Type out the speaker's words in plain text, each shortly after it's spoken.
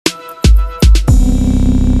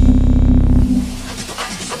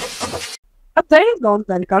A very warm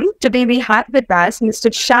welcome. Today we have with us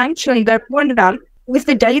Mr. Shyam Puranam, who is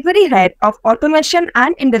the delivery head of automation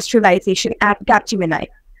and industrialization at Capgemini.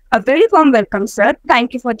 A very warm welcome, sir.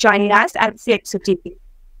 Thank you for joining us at CXOTV.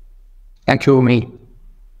 Thank you, me.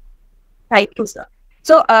 Thank you, sir.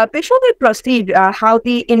 So, before we proceed, how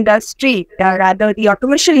the industry, rather the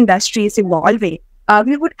automation industry is evolving,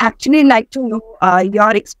 we would actually like to know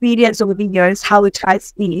your experience over the years, how it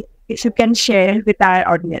has been, if you can share with our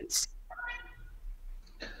audience.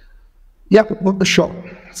 Yeah, sure.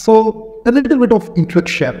 So a little bit of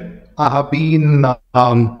introduction. I have been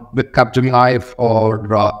with Capgemini for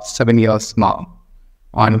 7 years now.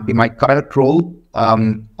 And in my current role,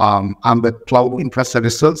 I'm with Cloud Infra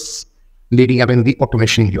Services, leading up in the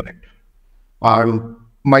automation unit.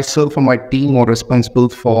 Myself and my team are responsible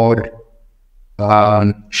for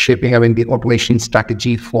shaping the automation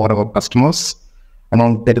strategy for our customers and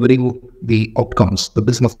on delivering the outcomes, the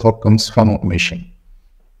business outcomes from automation.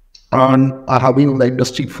 And I have been in the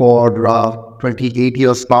industry for 28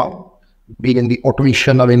 years now, being in the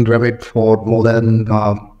automation in Revit for more than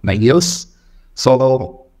 9 years.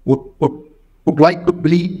 So would like to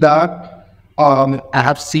believe that I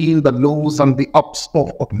have seen the lows and the ups of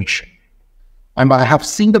automation. And I have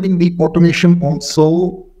seen that in the automation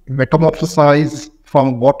also metamorphosize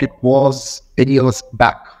from what it was 10 years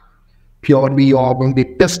back. Purely on the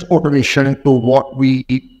test automation to what we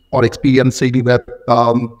are experiencing with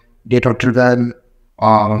data-driven,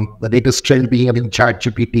 the latest trend being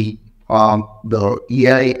ChatGPT, the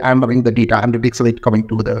AI and the data analytics coming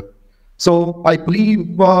together. So I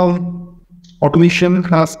believe automation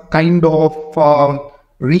has kind of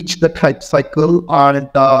reached the type cycle and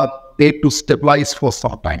they to stabilize for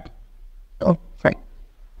some time. Oh, fine.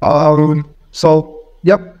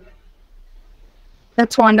 Yep.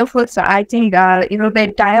 That's wonderful, sir. I think, the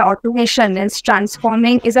entire automation is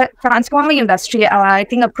a transforming industry, I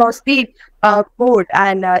think, across the board.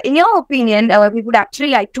 And in your opinion, we would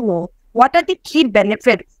actually like to know, what are the key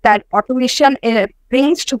benefits that automation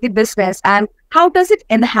brings to the business and how does it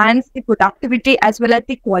enhance the productivity as well as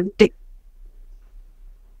the quality?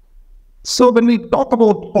 So when we talk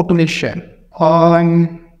about automation,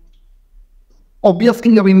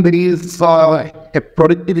 obviously, there is a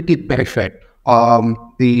productivity benefit.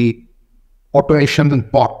 The automation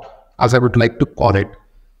bot, as I would like to call it,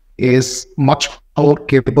 is much more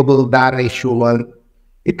capable than a human.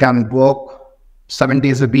 It can work 7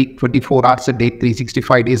 days a week, 24 hours a day,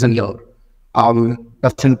 365 days a year.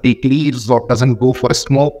 Doesn't take leaves or doesn't go for a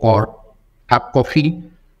smoke or have coffee.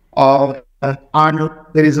 And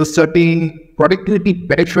there is a certain productivity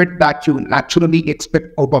benefit that you naturally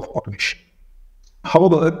expect out of automation.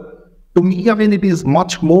 However, to me, it is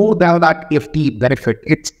much more than that FT benefit.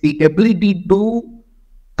 It's the ability to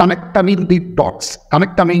connect the dots,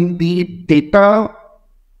 connect the data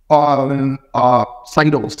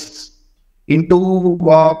silos into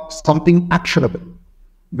something actionable.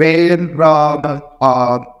 Where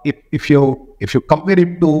if you compare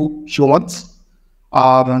it to humans,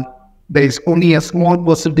 there is only a small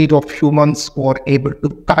percentage of humans who are able to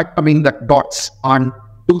connect the dots and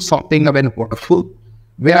do something wonderful.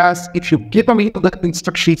 Whereas if you give the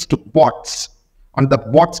instructions to bots, and the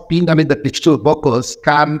bots being the digital workers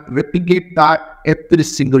can replicate that every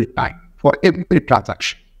single time for every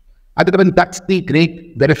transaction. And that's the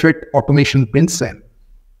great benefit automation brings in,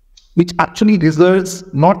 which actually results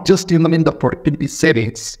not just in the productivity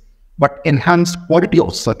savings, but enhanced quality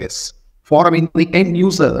of service for the end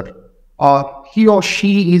user. He or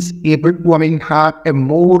she is able to have a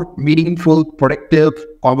more meaningful, productive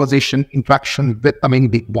conversation interaction with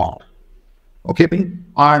the bot. Okay,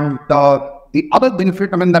 and the other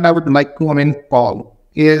benefit that I would like to call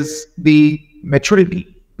is the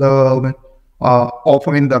maturity of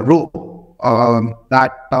the role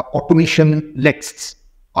that automation lets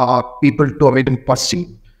people to pursue.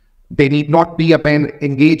 They need not be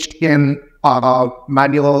engaged in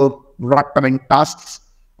manual running tasks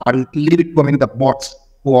and leave it to the bots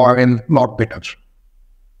who are a lot better.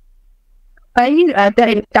 I mean, the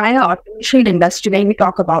entire automation industry, when we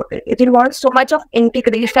talk about it, it involves so much of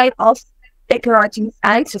integration of technologies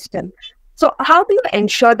and systems. So how do you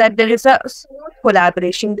ensure that there is a smooth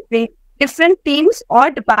collaboration between different teams or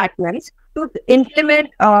departments to implement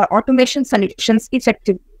automation solutions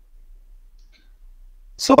effectively?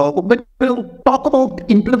 So when we talk about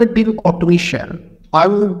implementing automation, I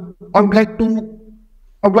would like to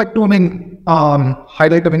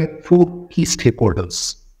highlight 4 key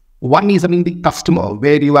stakeholders. One is the customer,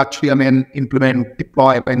 where you actually implement,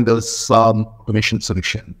 deploy this automation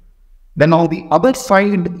solution. Then on the other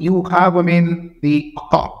side, you have the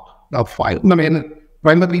account, the file.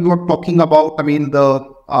 primarily we're talking about,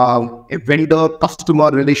 the a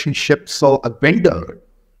vendor-customer relationship. So a vendor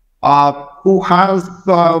who has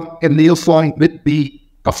a liaison with the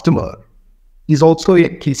customer is also a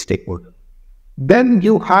key stakeholder. Then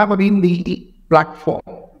you have, the platform,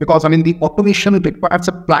 because, the automation requires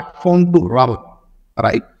a platform to run,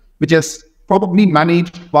 right? Which is probably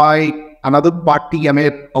managed by another party,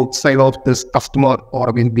 outside of this customer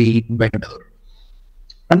or, the vendor.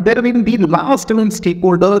 And then, the last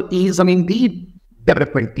stakeholder is, the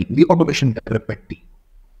development team, the automation development team.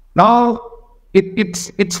 Now,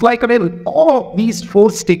 it's like, all of these four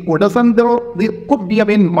stakeholders, and there could be,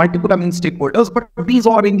 multiple, stakeholders, but these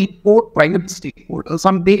are the four primary stakeholders,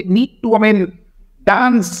 and they need to,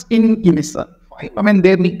 dance in unison. Right?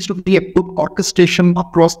 There needs to be a good orchestration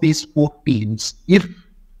across these four teams if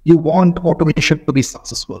you want automation to be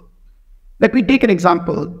successful. Let me take an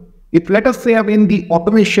example. If, let us say, the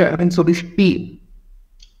automation and solution team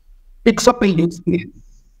picks up a use case,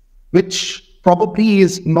 which probably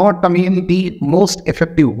is not, the most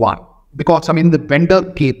effective one, because, the vendor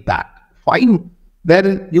gave that. Fine.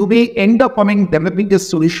 Then you may end up, developing a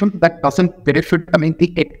solution that doesn't benefit,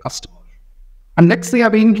 the end customer. And let's say,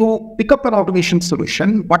 you pick up an automation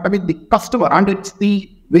solution, but, the customer, and it's the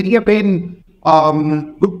very,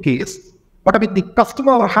 good case, but, the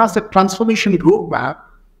customer has a transformation roadmap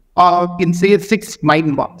in, say,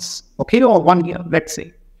 6-9 months, okay, or 1 year, let's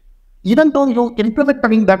say. Even though you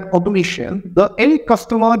implement that automation, the end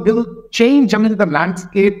customer will change, the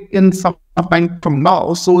landscape in some time from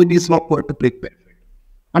now, so it is not going to break benefit.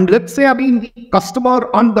 And let's say, the customer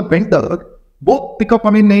and the vendor both pick up,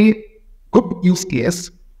 a good use case.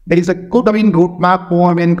 There is a good, roadmap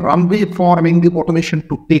or, runway for, the automation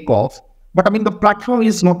to take off. But, the platform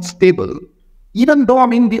is not stable. Even though,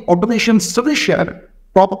 the automation solution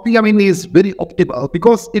probably, is very optimal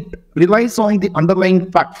because it relies on the underlying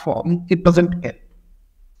platform. It doesn't help.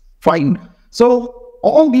 Fine. So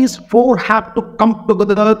all these four have to come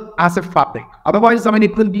together as a fabric. Otherwise,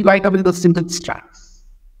 it will be like, the single strands.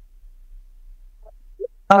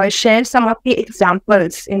 Share some of the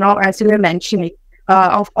examples, as you were mentioning,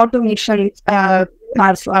 of automation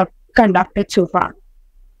has conducted so far.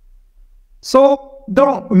 So there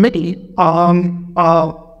are many.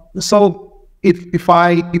 So if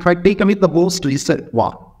I take the most recent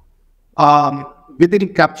one,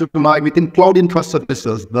 within Capgemini, within Cloud Infra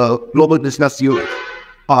Services, the global business unit,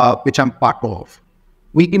 which I'm part of,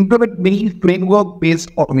 we implement many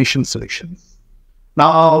framework-based automation solutions.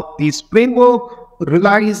 Now, these framework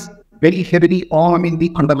relies very heavily on,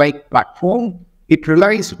 the underlying platform. It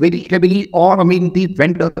relies very heavily on, the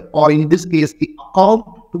vendor, or in this case, the account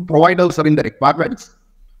to provide us, the requirements.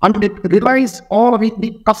 And it relies on,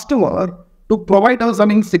 the customer to provide us,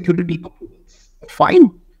 security approvals.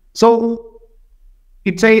 Fine. So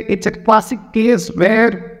it's a classic case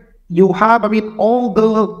where you have, all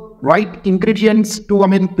the right ingredients to,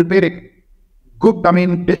 prepare a good,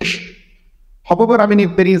 dish. However,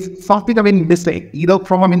 if there is something, missing, either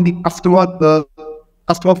from, the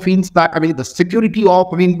customer feels that, the security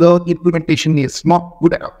of, the implementation is not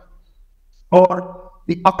good enough. Or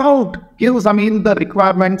the account gives, the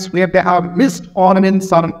requirements where they have missed on,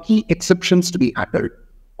 some key exceptions to be handled.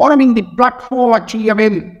 Or, the platform actually,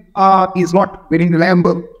 is not very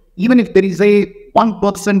reliable. Even if there is a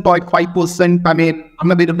 1% or 5%,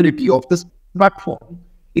 unavailability of this platform,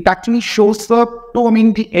 it actually shows up to,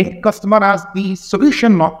 the end customer as the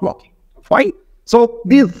solution not working. Fine. So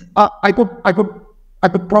these, I could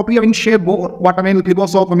probably, share more. What,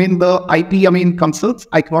 because of, the IT, concerns,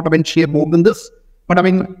 I cannot, share more than this. But,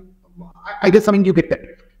 I guess, you get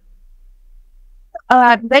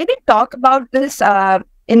that. When we talk about this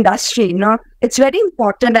industry, it's very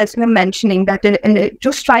important, as we were mentioning, that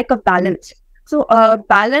to strike a balance. So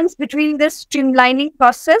balance between the streamlining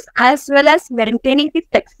process as well as maintaining the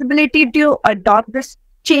flexibility to adopt this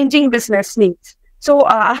changing business needs. So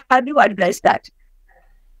how do you address that?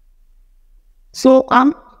 So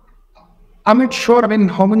I'm not sure,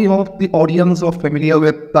 how many of the audience are familiar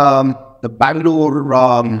with the Bangalore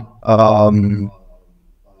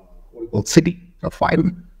city profile.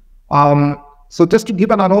 So just to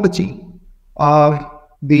give an analogy,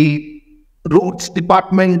 the roads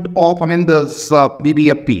department of, this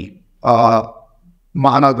BBFP,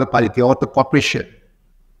 Mahanagarapalika, or the corporation,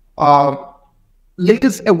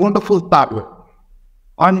 latest a wonderful target.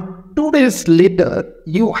 And 2 days later,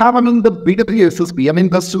 you have, the BWSSB,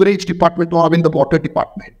 the sewage department, or the water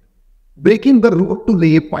department, breaking the road to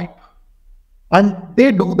lay a pipe. And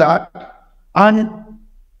they do that, and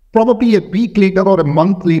probably a week later or a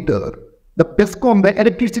month later, the BESCOM, the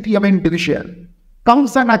electricity division,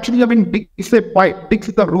 comes and actually, digs a pipe, digs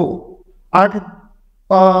the road, and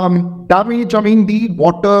damage, the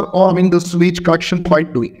water or, the sewage collection by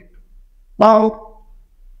doing it. Now,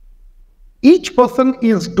 each person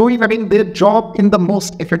is doing, their job in the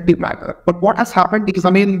most effective manner. But what has happened is,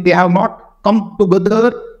 they have not come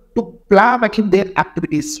together to plan, their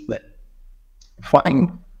activities well.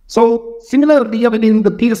 Fine. So, similarly, in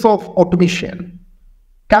the case of automation,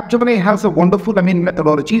 Capgemini has a wonderful,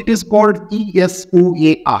 methodology. It is called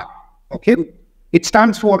ESOAR. Okay. It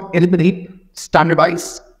stands for eliminate,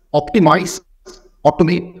 standardize, optimize,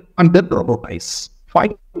 automate, and then robotize.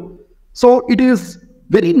 Fine. So it is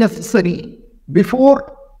very necessary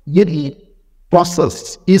before any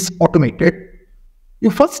process is automated, you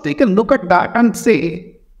first take a look at that and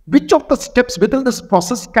say which of the steps within this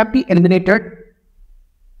process can be eliminated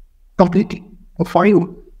completely.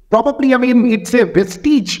 Fine. Probably, it's a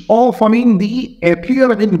vestige of, the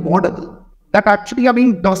earlier, model that actually,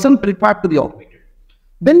 doesn't require to be automated.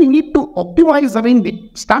 Then you need to optimize, the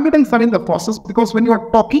standardize, the process, because when you are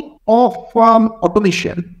talking of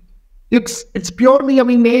automation, it's purely,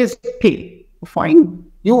 a scale. Fine.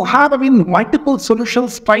 You have, multiple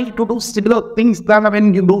solutions trying to do similar things,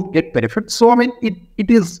 then, you don't get benefits. So, it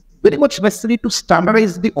is very much necessary to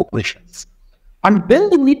standardize the operations. And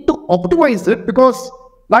then you need to optimize it because,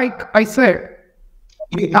 like I said,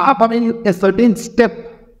 we have, a certain step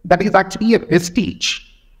that is actually a vestige.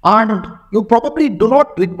 And you probably do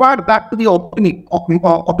not require that to be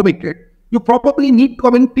automated. You probably need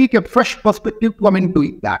to take a fresh perspective to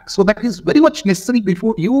doing that. So that is very much necessary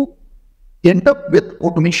before you end up with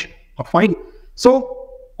automation. Fine. So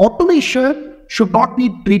automation should not be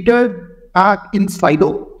treated in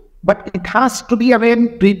silo, but it has to be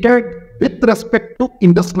treated with respect to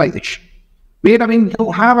industrialization. Where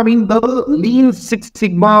you have the Lean Six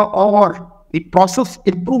Sigma or the process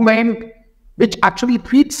improvement, which actually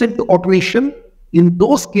feeds into automation. In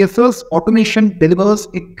those cases, automation delivers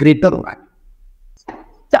a greater value.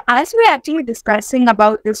 So as we're actually discussing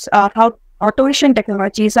about this, how automation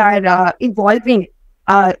technologies are evolving,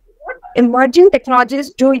 what emerging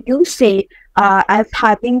technologies do you say as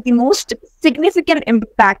having the most significant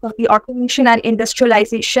impact of the automation and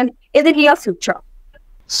industrialization in the near future?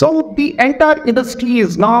 So the entire industry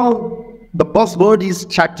is now, the buzzword is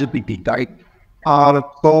ChatGPT, right?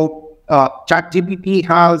 ChatGPT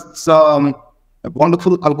has a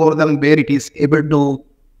wonderful algorithm where it is able to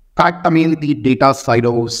cut, the data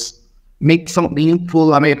silos, make some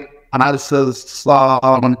meaningful, analysis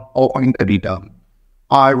of the data.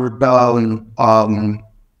 I would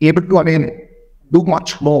able to, do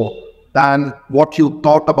much more than what you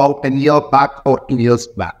thought about 10 years back or 2 years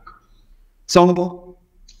back. So,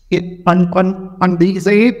 and there is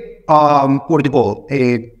a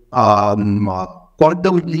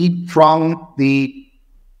quantum leap from the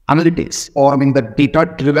analytics or the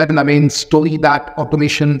data-driven story that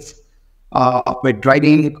automations were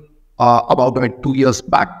driving about 2 years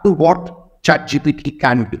back to what ChatGPT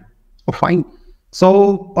can do. Fine.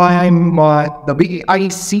 So the way I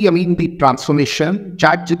see the transformation,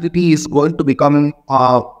 ChatGPT is going to become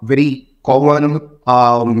a very common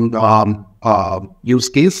use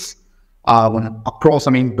case across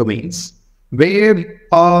domains where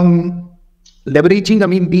leveraging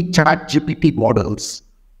the ChatGPT models,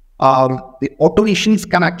 the automations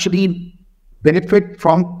can actually benefit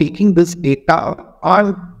from taking this data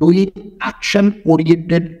and doing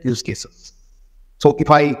action-oriented use cases. So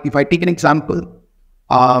if I take an example,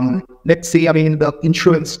 let's say the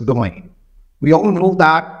insurance domain, we all know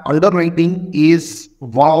that underwriting is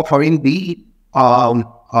one of the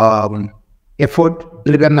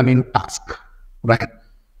effort-driven task, right?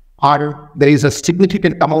 Or there is a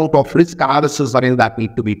significant amount of risk analysis that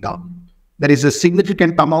need to be done. There is a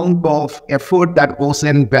significant amount of effort that goes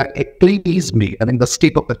in where a claim is made, the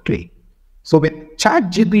state of the claim. So with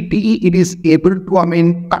ChatGPT, it is able to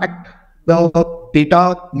connect the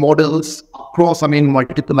data models across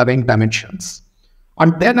multiple dimensions,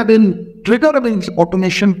 and then trigger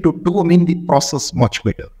automation to do the process much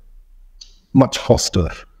better, much faster.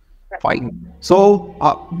 Fine. So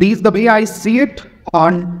this is the way I see it,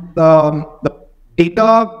 and the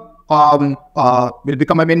data will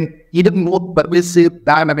become even more pervasive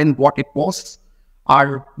than what it was.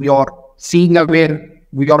 And we are seeing where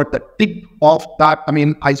we are at the tip of that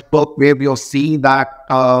iceberg, where we are seeing that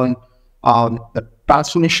the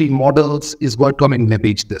transformation models is going to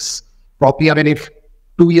leverage this. Probably if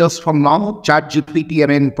 2 years from now,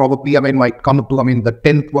 ChatGPT probably might come to the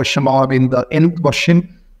 10th version or the nth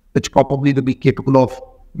version, which probably will be capable of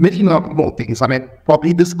many more things.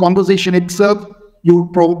 Probably this conversation itself, you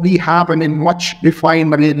probably have much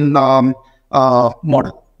refined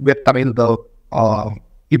model with, the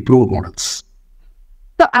improved models.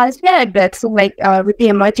 So as we are addressing, with the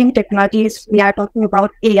emerging technologies, we are talking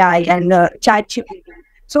about AI and ChatGPT.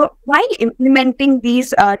 So while implementing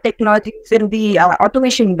these technologies in the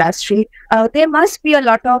automation industry, there must be a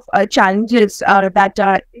lot of challenges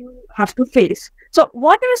that you have to face. So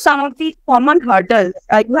what are some of the common hurdles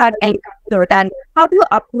you have encountered, and how do you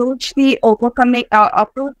approach in overcoming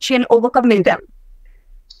them?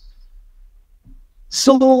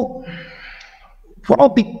 So one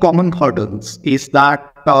of the common hurdles is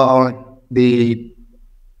that the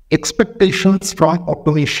expectations from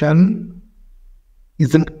automation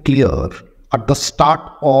isn't clear at the start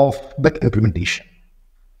of the implementation.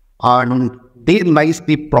 And there lies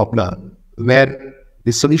the problem where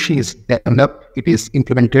the solution is developed, it is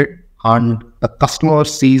implemented, and the customer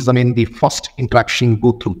sees, the first interaction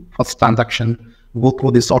go through, first transaction go through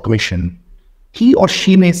this automation. He or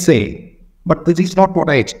she may say, but this is not what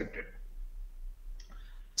I expected.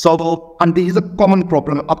 So, and this is a common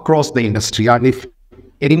problem across the industry. And if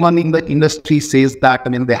anyone in the industry says that,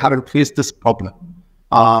 they haven't faced this problem,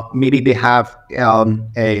 maybe they have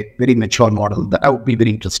a very mature model that I would be very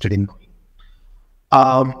interested in knowing.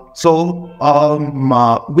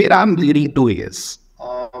 Where I'm leading to is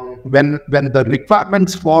when the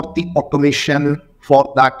requirements for the automation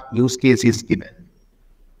for that use case is given.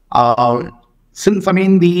 Since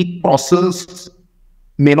the process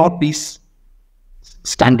may not be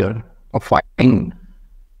standard or fine,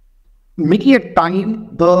 many a time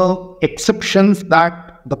the exceptions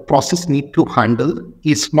that the process need to handle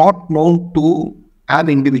is not known to an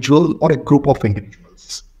individual or a group of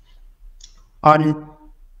individuals. And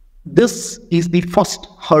this is the first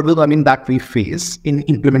hurdle, that we face in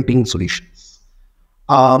implementing solutions.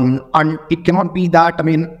 And it cannot be that,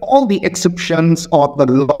 all the exceptions or the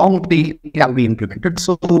long tail can be implemented.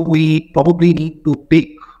 So we probably need to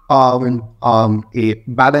take a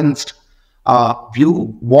balanced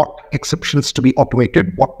view, what exceptions to be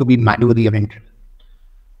automated, what to be manually amended.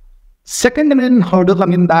 Second hurdle,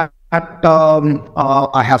 that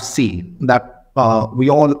I have seen that we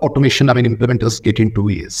all automation, implementers get into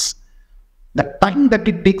is the time that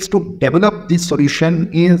it takes to develop this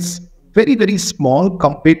solution is very, very small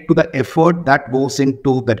compared to the effort that goes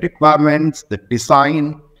into the requirements, the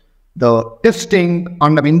design, the testing,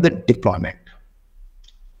 and the deployment.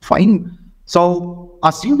 Fine. So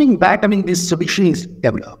assuming that, this solution is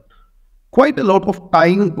developed, quite a lot of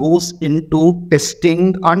time goes into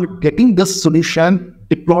testing and getting this solution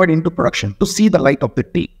deployed into production to see the light of the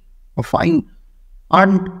day. Fine.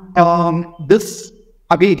 And this,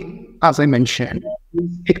 again, as I mentioned,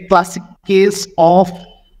 is a classic case of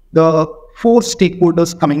the four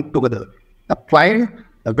stakeholders coming together: the client,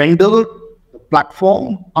 the vendor, the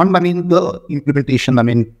platform, and the implementation,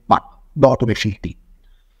 part, the automation team.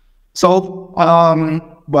 So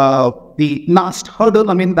the last hurdle,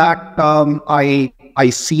 that I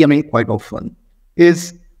see, quite often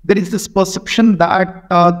is there is this perception that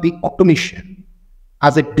the automation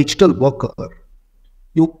as a digital worker,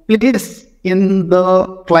 you place in the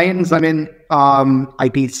client's,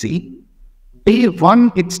 ITC, day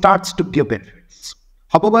one, it starts to give benefits.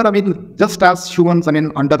 However, just as humans,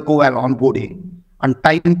 undergo an onboarding and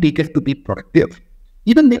time taken to be productive,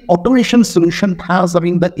 even the automation solution has,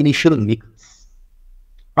 the initial needs.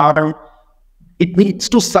 It needs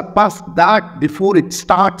to surpass that before it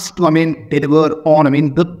starts to, deliver on,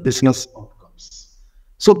 the business outcomes.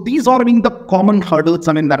 So these are, the common hurdles,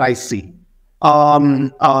 that I see.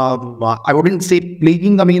 I wouldn't say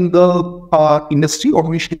plaguing, the industry,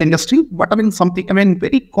 automation industry, but something,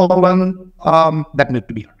 very common that need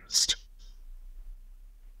to be addressed.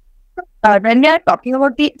 When we are talking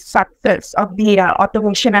about the success of the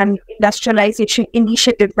automation and industrialization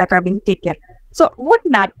initiatives that are being taken, so what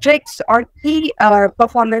metrics or key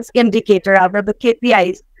performance indicator are the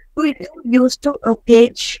KPIs do you use to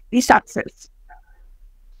gauge the success?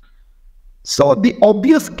 So the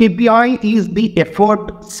obvious KPI is the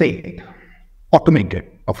effort saved,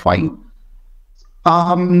 automated, fine.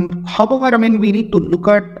 However, we need to look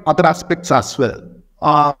at other aspects as well,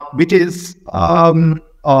 which is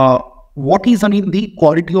what is, the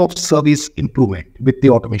quality of service improvement with the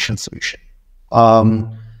automation solution.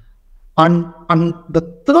 And the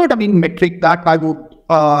third, metric that I would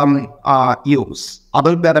use,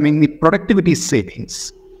 other than, the productivity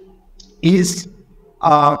savings, is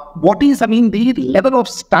what is, the level of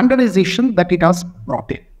standardization that it has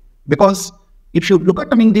brought in. Because if you look at,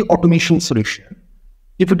 the automation solution,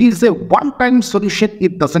 if it is a one-time solution,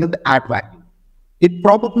 it doesn't add value. It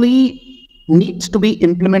probably needs to be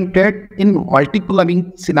implemented in multiple,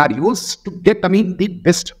 scenarios to get, the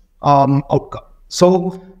best outcome.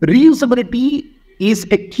 So reusability is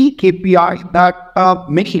a key KPI that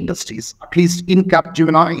many industries, at least in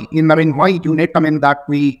Capgemini, in my unit, that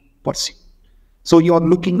we pursue. So you're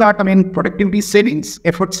looking at, productivity savings,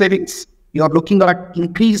 effort savings. You're looking at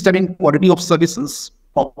increased, quality of services,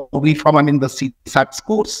 probably from, the CSAT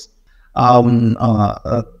scores.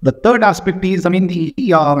 The third aspect is,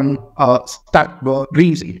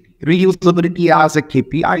 reusability as a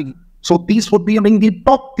KPI. So these would be, the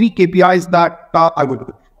top three KPIs that I would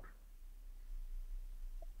look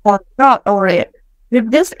for. All right. With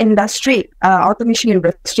this industry, automation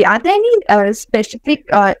industry, are there any specific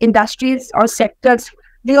industries or sectors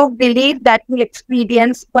do you believe that will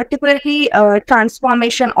experience particularly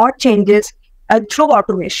transformation or changes through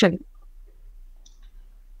automation?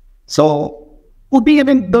 So, would be,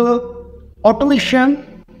 the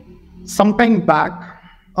automation sometime back,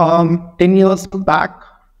 10 years back,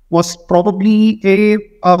 was probably a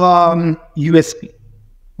USP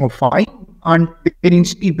or fine. And there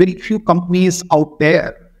used to be very few companies out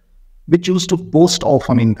there which used to boast of,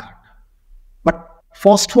 that. But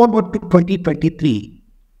fast forward to 2023,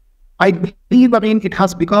 I believe, it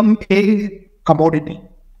has become a commodity.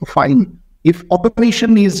 Fine. If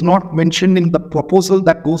automation is not mentioned in the proposal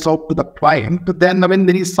that goes out to the client, then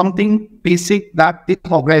there is something basic that the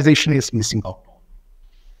organization is missing out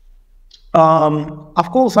on. Of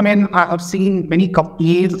course, I have seen many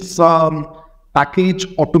companies package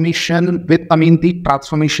automation with, the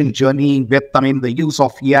transformation journey, with, the use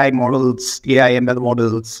of AI models, AI ML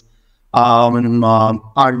models, and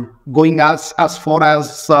going as far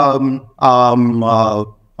as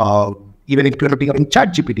even implementing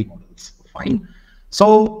ChatGPT models. Fine.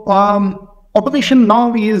 So automation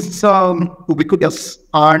now is ubiquitous,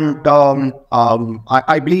 and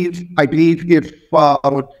I believe if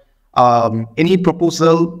any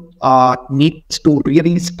proposal needs to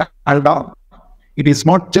really stand up, it is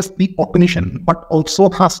not just the automation, but also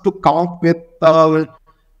has to come up with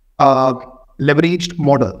leveraged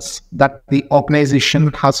models that the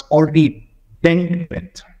organization has already dealt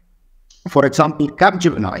with. For example,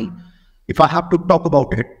 Capgemini, if I have to talk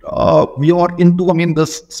about it, we are into,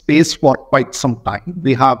 this space for quite some time.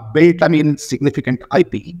 We have built, significant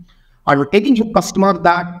IP. And taking a customer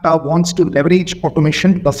that wants to leverage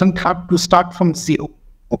automation doesn't have to start from zero.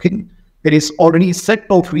 Okay, there is already a set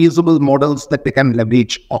of reusable models that they can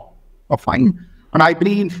leverage fine. And I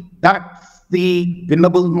believe that's the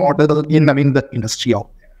winnable model in the industry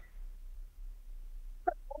out there.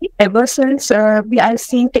 Ever since we are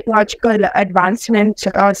seeing technological advancements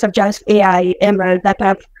such as AI, ML that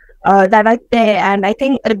are there, and I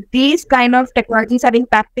think these kind of technologies are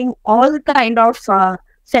impacting all kind of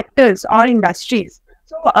sectors or industries.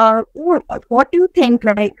 So, what do you think?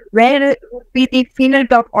 Like, where would be the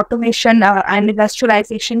field of automation and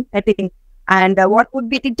industrialization heading, and what would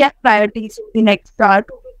be the tech priorities in the next 2 to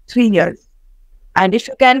 3 years? And if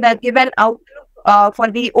you can give an outlook for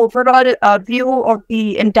the overall view of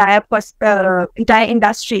the entire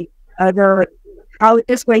industry, how it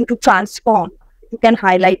is going to transform, you can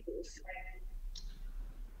highlight this.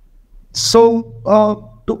 So,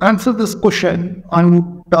 to answer this question, I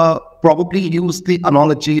would probably use the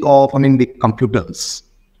analogy of, the computers.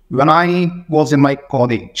 When I was in my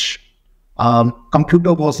college,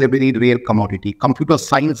 computer was a very rare commodity. Computer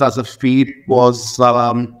science as a field was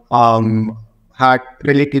had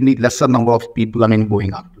relatively lesser number of people,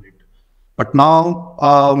 going after it. But now,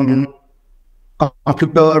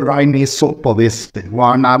 computer is so pervasive.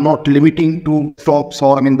 One, I'm not limiting to laptops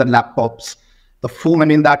or the laptops. The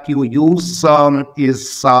phone that you use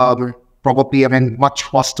is probably much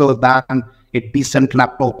faster than a decent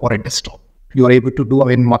laptop or a desktop. You are able to do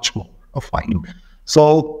much more fine.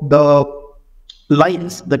 So the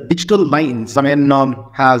lines, the digital lines,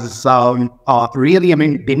 has really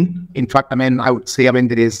been. In fact, I would say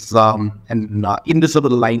there is an invisible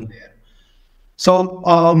line there. So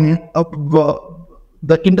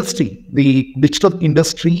the industry, the digital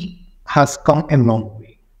industry, has come a long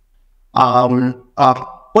way.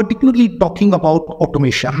 Particularly talking about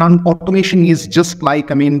automation, and automation is just like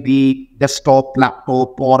the desktop,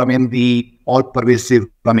 laptop, or the all-pervasive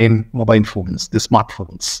mobile phones, the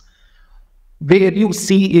smartphones. Where you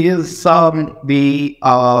see is the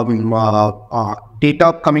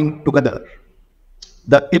data coming together,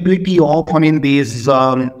 the ability of these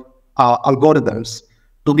algorithms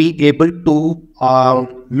to be able to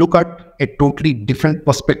look at a totally different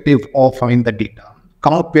perspective of the data,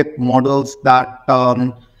 come up with models that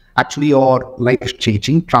actually are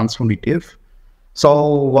life-changing, transformative.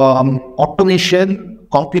 So automation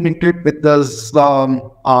complemented with those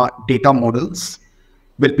data models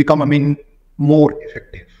will become, more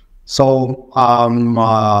effective. So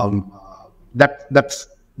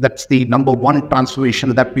that's the number one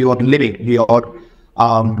transformation that we are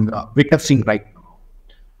witnessing right now.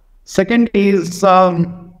 Second is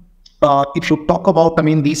if you talk about,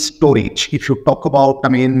 the storage. If you talk about,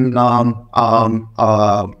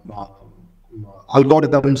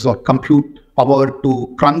 algorithms or compute power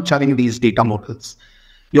to crunch, these data models,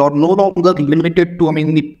 you're no longer limited to,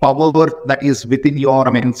 the power that is within your,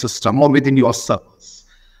 system or within your servers.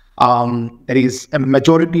 There is a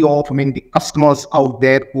majority of, the customers out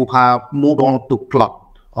there who have moved on to cloud,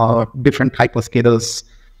 different hyperscalers,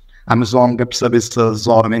 Amazon Web Services,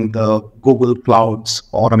 or the Google Clouds,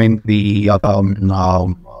 or the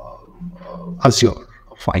Azure.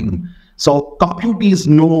 Fine. So compute is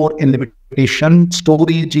no more a limitation.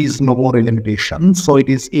 Storage is no more a limitation. So it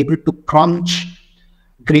is able to crunch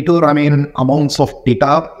greater, amounts of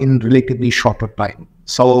data in relatively shorter time.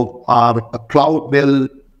 So the cloud will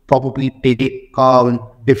probably take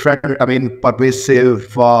different,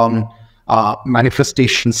 pervasive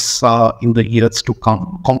manifestations in the years to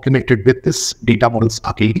come, complemented with this data models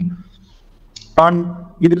again. And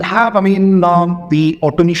you will have, the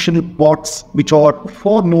automation bots, which are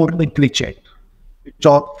far more intelligent, which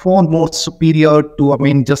are far more superior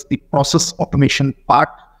to, just the process automation part.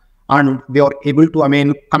 And they are able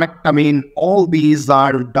to, connect, all these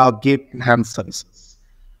and give enhanced services.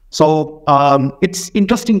 So it's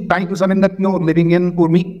interesting times, that you're living in,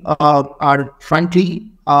 Urmi. And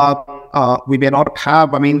frankly, we may not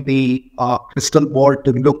have, the crystal ball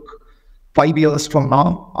to look 5 years from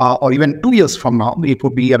now, or even 2 years from now. It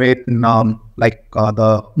would be, like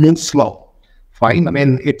the Moore's law. Fine.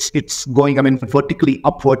 It's going, vertically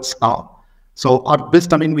upwards now. So at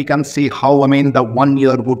best, we can see how, the 1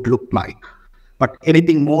 year would look like. But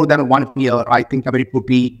anything more than 1 year, I think, it would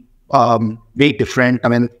be way different,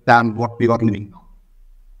 than what we are living now.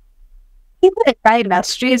 The entire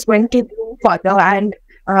industry is going to go further and,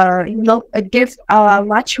 it gives a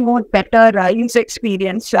much more better user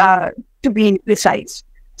experience, to be precise.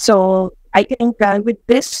 So I think with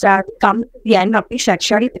this, come to the end of the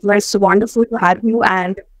section. It was wonderful to have you,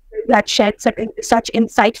 and that shared such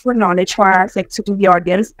insightful knowledge for our CXOTV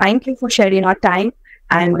audience. Thank you for sharing our time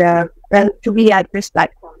and to be at this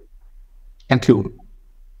platform. Thank you.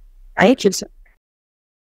 Thank you, sir.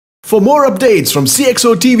 For more updates from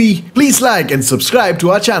CXOTV, please like and subscribe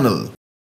to our channel.